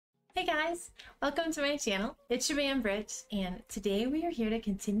Hey guys, welcome to my channel. It's ShabamBritt, and today we are here to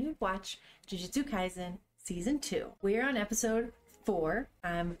continue to watch Jujutsu Kaisen Season 2. We are on episode 4.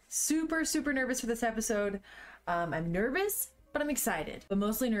 I'm super nervous for this episode. I'm nervous, but I'm excited, but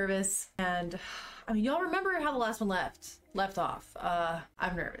mostly nervous. And I mean, y'all remember how the last one left off.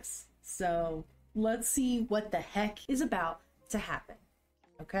 I'm nervous. So let's see what the heck is about to happen.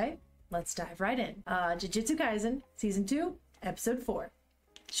 Okay, let's dive right in. Jujutsu Kaisen Season 2, Episode 4.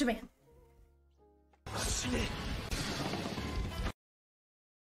 Shabam.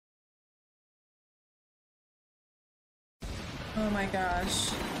 Oh my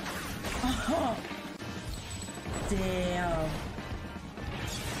gosh. Oh, damn.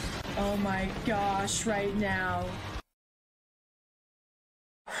 Oh my gosh, right now.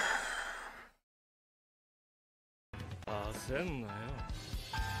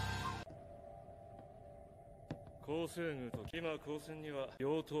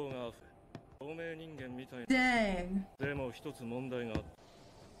 Dang. でも一つ問題があっ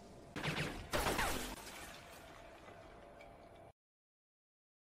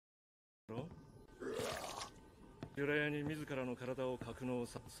た。呪霊に自らの体を格納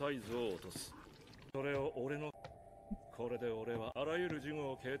さサイズを落とす。それを俺のこれで俺はあらゆる呪具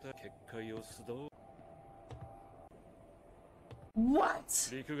を消えた結界を出動。What?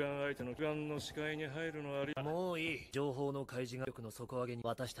 陸眼相手の眼の視界に入るのはもういい。情報の開示が力の底上げに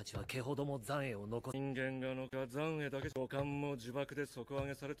私たちは毛ほども残影を残す。人間がのか残影だけ五感も呪縛で底上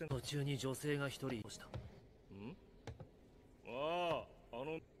げされてん。途中に女性が一人した。ん？ああ、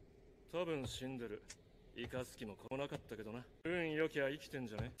多分死んでる。生かす気も来なかったけどな。運良きゃ生きてん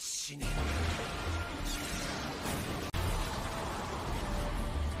じゃね？死ね。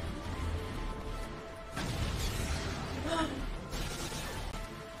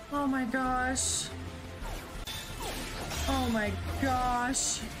Oh my gosh. Oh my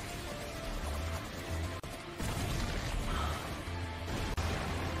gosh.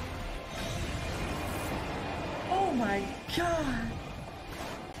 Oh my god.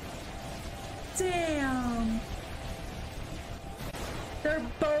 Damn. They're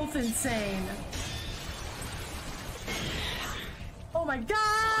both insane. Oh my god.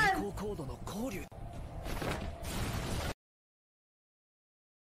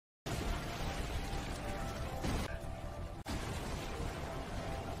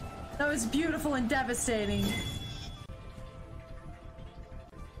 That was beautiful and devastating.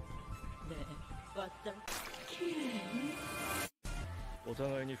 お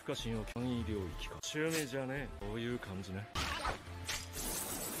互いに不可侵を簡易領域か。趣味じゃねえ。こういう感じね。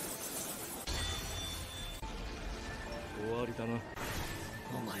終わりだな。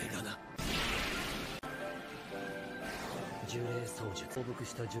お前がな。呪霊操術。降伏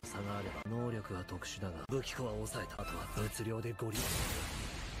した術差があれば能力は特殊だが武器庫は抑えた。あとは物量でゴリ。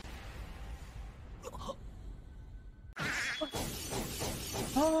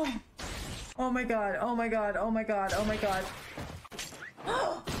Oh. Oh my god. Oh my god. Oh my god. Oh my god.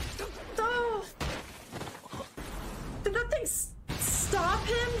 Oh. Did that thing stop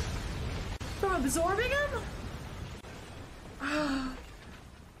him from absorbing him?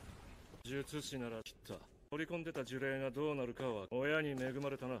 術師なら知った。取り込んでた呪霊がどうなるかは親に恵ま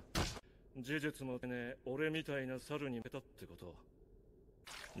れたな。呪術もね、俺みたいな猿にペタってこと。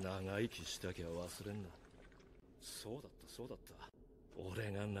長生きしたきゃ忘れんな。そうだった。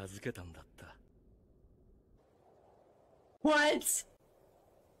俺が名付けたんだった。What?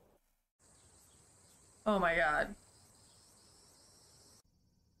 Oh my god.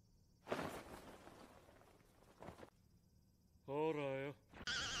 Oh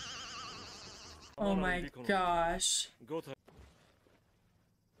my gosh.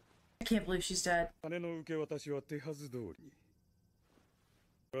 I can't believe she's dead. 金の受け渡しは手はず通りに。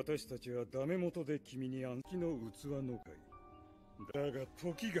私たちはダメ元で君に暗記の器の会。だが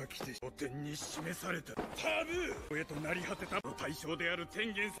時が来て書店に示されたタブーへとなり果てた対象である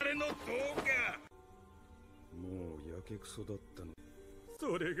天元されの動画。もうやけくそだったの。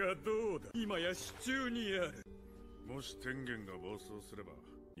それがどうだ。今や手中にある。もし天元が暴走すれば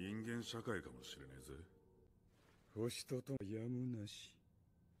人間社会かもしれねえぜ。星ととやむなし。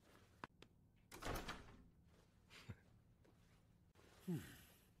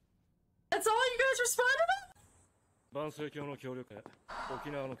That's all you guys responded to? 万世教の協力へ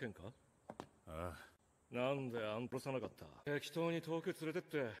沖縄の件か。ああ。なんで殺さなかった。適当に遠く連れてっ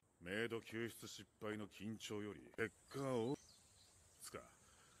て。メイド救出失敗の緊張より結果をつか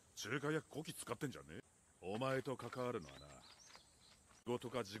仲介やこき使ってんじゃねえ。お前と関わるのはな。仕事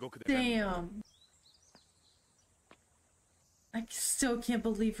か地獄で。 Damn. I still can't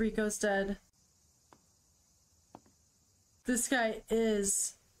believe Rico's dead. This guy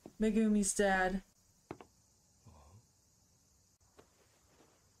is Megumi's dad.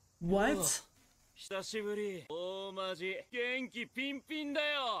 What? 久しぶり。大マジ。元気ピンピンだ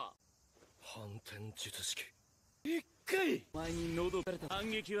よ。反転術式。でっかい。前に喉かれた。反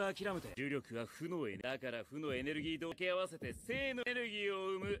撃は諦めて。重力は負のエネルギー。だから負のエネルギーと掛け合わせて正のエネルギーを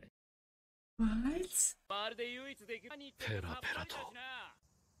生む。What? まるで唯一できる。ペラペラと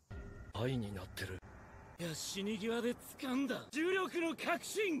愛になってる。いや、死に際で掴んだ重力の確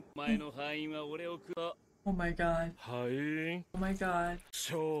信。前の敗因は俺を食う。 Oh my god. はい。 Oh my god.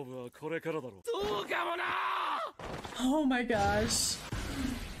 勝負はこれからだろう。そうかもな。 Oh my gosh.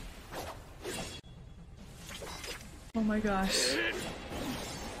 Oh my gosh.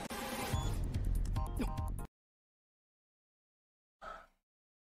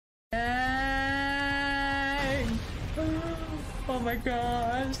 Dang. Oh my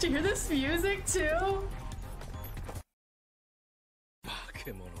gosh. Do you hear this music too? 化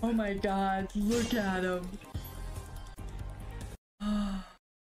け物。 Oh my god. Look at him.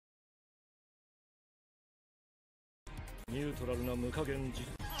 ニュートラルな無加減術。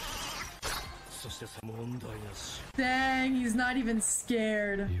そしてさ、問題なし。 Dang, he's not even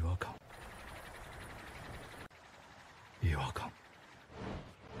scared. 違和感。違和感。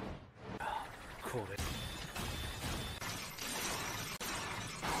これ。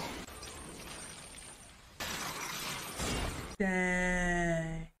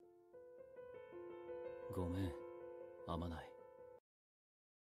Dang. ごめん、あまない。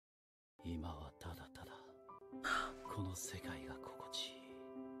今はただただこの世界が心地いい。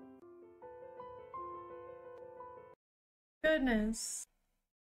 Goodness.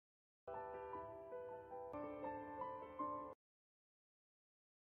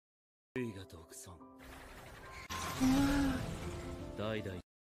 類が独尊。代々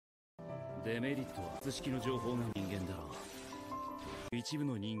デメリットは図式の情報が人間だろう。一部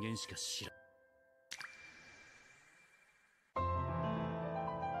の人間しか知らん。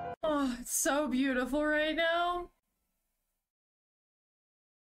 Oh, it's so beautiful right now.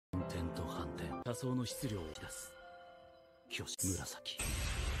 反転と反転、多層の質量を出す。巨子紫。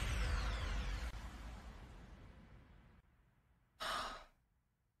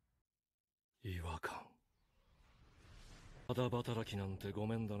違和感。ただ働きなんてご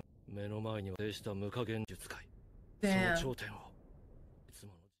めんだな。目の前には呈した無加減術界。そ Damn. の頂点を。いつ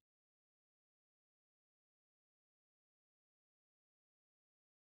もの。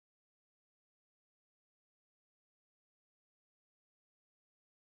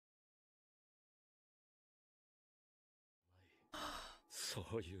そ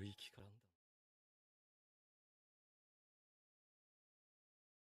ういう生き方なんだ。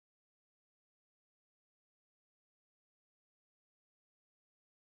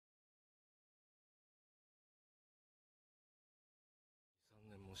3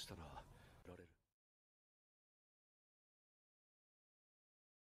年もしたらられる。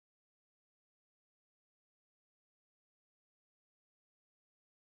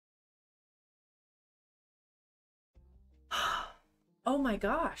 Oh my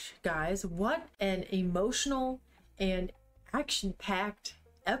gosh, guys, what an emotional and action-packed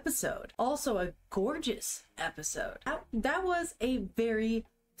episode. Also a gorgeous episode. That was a very,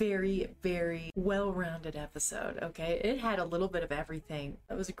 very well-rounded episode, okay? It had a little bit of everything.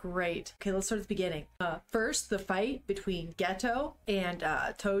 That was great. Okay, let's start at the beginning. First, the fight between Geto and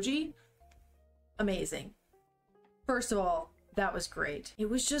Toji. Amazing. First of all, that was great. It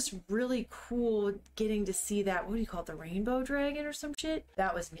was just really cool getting to see that, what do you call it, the rainbow dragon or some shit?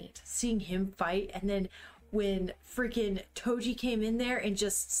 That was neat. Seeing him fight, and then when freaking Toji came in there and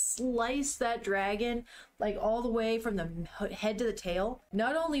just sliced that dragon like all the way from the head to the tail.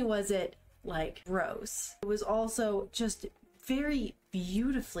 Not only was it like gross, it was also just very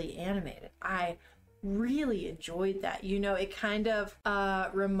beautifully animated. I really enjoyed that. You know, it kind of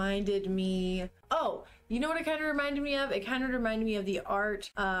reminded me, oh, you know what it kind of reminded me of? It kind of reminded me of the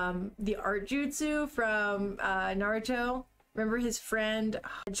art jutsu from Naruto. Remember his friend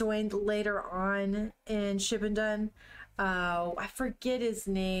joined later on in Shippuden? I forget his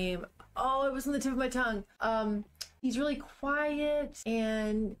name. Oh, it was on the tip of my tongue. He's really quiet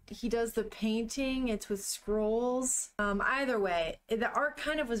and he does the painting. It's with scrolls. Either way, the art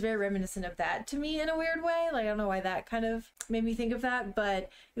kind of was very reminiscent of that to me in a weird way. Like, I don't know why that kind of made me think of that,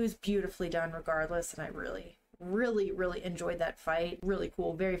 but it was beautifully done regardless. And I really enjoyed that fight. Really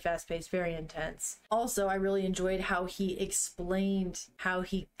cool, very fast paced, very intense. Also, I really enjoyed how he explained how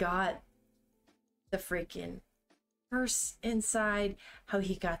he got the freaking curse inside, how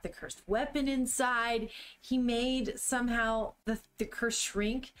he got the cursed weapon inside. He made somehow the curse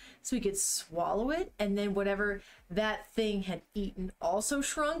shrink so he could swallow it, and then whatever that thing had eaten also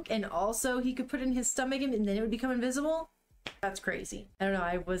shrunk, and also he could put it in his stomach and then it would become invisible. That's crazy. I don't know,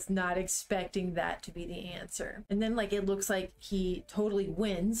 I was not expecting that to be the answer. And then like it looks like he totally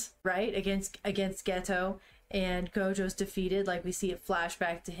wins, right? Against Geto, and Gojo's defeated. Like we see it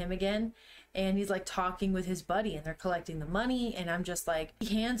flashback to him again, and he's like talking with his buddy and they're collecting the money, and I'm just like,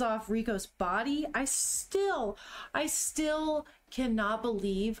 he hands off Rico's body. I still cannot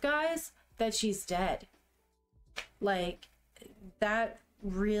believe, guys, that she's dead. Like, that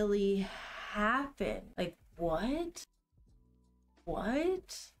really happened. Like, what?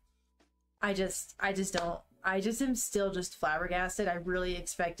 I just am still just flabbergasted. I really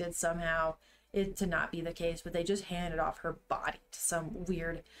expected somehow it to not be the case, but they just handed off her body to some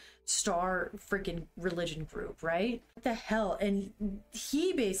weird star freaking religion group, right? What the hell? And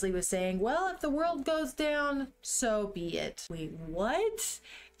he basically was saying, well, if the world goes down, so be it. Wait, what?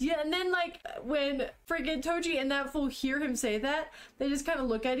 Yeah, and then like when freaking Toji and that fool hear him say that, they just kind of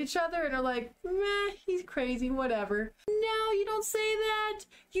look at each other and are like, meh, he's crazy, whatever. No, you don't say that.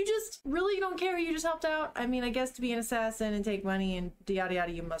 You just really don't care. You just helped out. I mean, I guess to be an assassin and take money and yada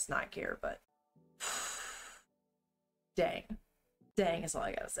yada, you must not care, but dang is all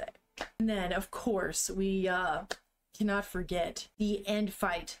I gotta say. And then of course we cannot forget the end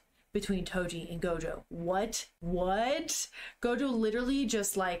fight between Toji and Gojo. What? Gojo literally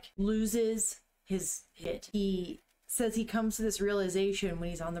just like loses his hit. He says he comes to this realization when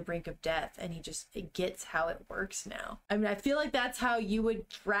he's on the brink of death, and he just gets how it works now. I mean, I feel like that's how you would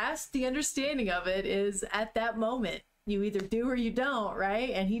grasp the understanding of it, is at that moment. You either do or you don't, right?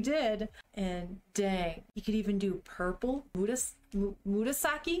 And he did. And dang, he could even do purple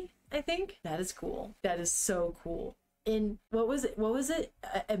Murasaki, I think. That is cool. That is so cool. In what was it?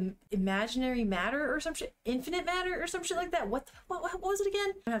 Imaginary matter or some shit? Infinite matter or some shit like that? What was it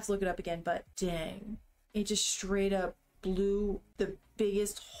again? I have to look it up again, but dang, it just straight up blew the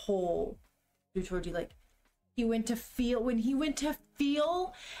biggest hole through Toji. Like, when he went to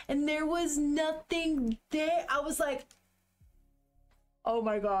feel and there was nothing there, I was like, oh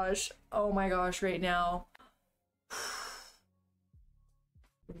my gosh right now.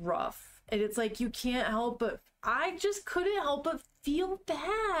 Rough. And it's like, you can't help but, I just couldn't help but feel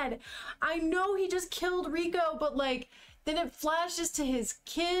bad. I know he just killed Rico, but like, then it flashes to his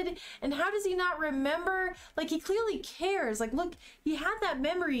kid, and how does he not remember? Like, he clearly cares. Like, look, he had that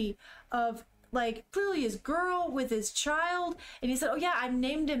memory of like clearly his girl with his child, and he said, oh yeah, I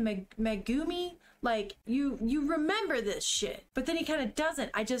named him Megumi. Like, you remember this shit, but then he kind of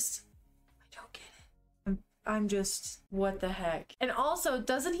doesn't. I don't get it. I'm just, what the heck? And also,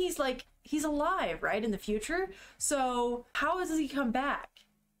 doesn't he's alive, right, in the future? So how does he come back?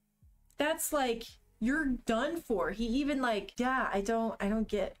 That's like, you're done for. He even like, yeah, I don't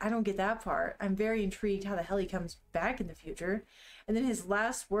get that part. I'm very intrigued how the hell he comes back in the future. And then his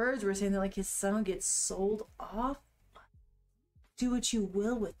last words were saying that like his son will get sold off. Do what you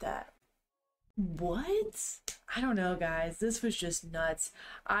will with that. What? I don't know, guys. This was just nuts.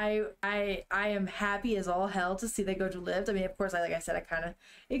 I am happy as all hell to see that Gojo lived. I mean, of course, like I said, I kind of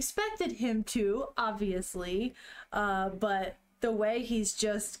expected him to, obviously, but the way he's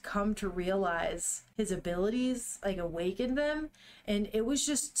just come to realize his abilities, like awakened them, and it was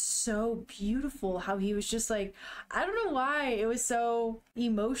just so beautiful how he was just like, I don't know why it was so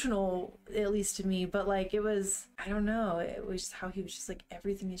emotional, at least to me, but like it was, I don't know, it was how he was just like,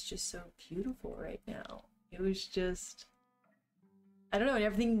 everything is just so beautiful right now. It was just, I don't know, and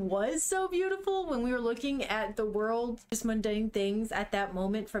everything was so beautiful when we were looking at the world, just mundane things at that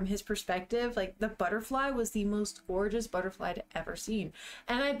moment from his perspective. Like, the butterfly was the most gorgeous butterfly I'd ever seen.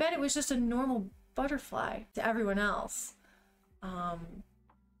 And I bet it was just a normal butterfly to everyone else.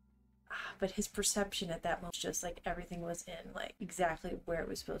 But his perception at that moment, just like everything was in like exactly where it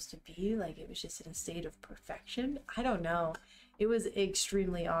was supposed to be. Like, it was just in a state of perfection. I don't know. It was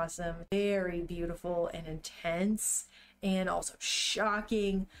extremely awesome, very beautiful and intense, and also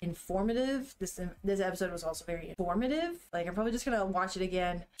shocking, informative. This episode was also very informative. Like, I'm probably just gonna watch it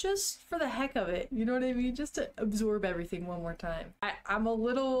again just for the heck of it, you know what I mean, just to absorb everything one more time.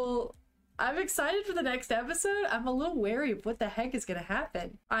 I'm excited for the next episode. I'm a little wary of what the heck is gonna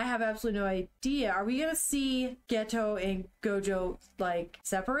happen. I have absolutely no idea. Are we gonna see Geto and Gojo like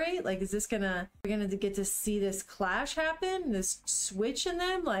separate? Like, is this gonna, we're gonna get to see this clash happen, this switch in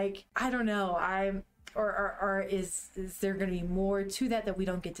them? Like, I don't know. Or is there going to be more to that we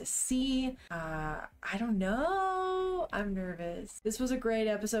don't get to see? I don't know. I'm nervous. This was a great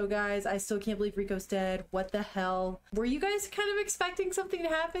episode, guys. I still can't believe Rico's dead. What the hell? Were you guys kind of expecting something to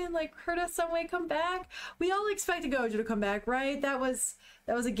happen? Like, Herta some way come back? We all expected Gojo to come back, right? That was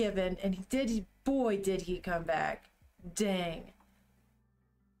a given. And he did, boy, did he come back. Dang.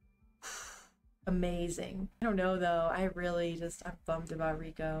 Amazing. I don't know though. I'm bummed about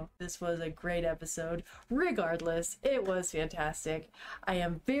Rico. This was a great episode. Regardless, it was fantastic. I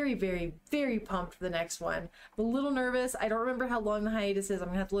am very, very, very pumped for the next one. I'm a little nervous. I don't remember how long the hiatus is. I'm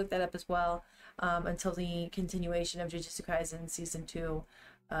gonna have to look that up as well until the continuation of Jujutsu Kaisen season 2.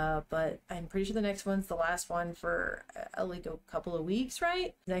 But I'm pretty sure the next one's the last one for like a couple of weeks,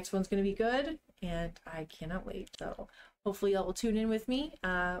 right? The next one's gonna be good, and I cannot wait. So hopefully y'all will tune in with me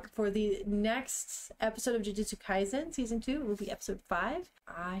for the next episode of Jujutsu Kaisen season 2. It will be episode 5.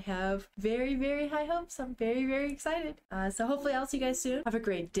 I have very, very high hopes. I'm very, very excited. So hopefully I'll see you guys soon. Have a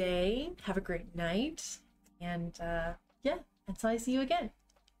great day. Have a great night. And yeah, until I see you again.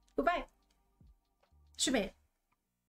 Goodbye. Shabam.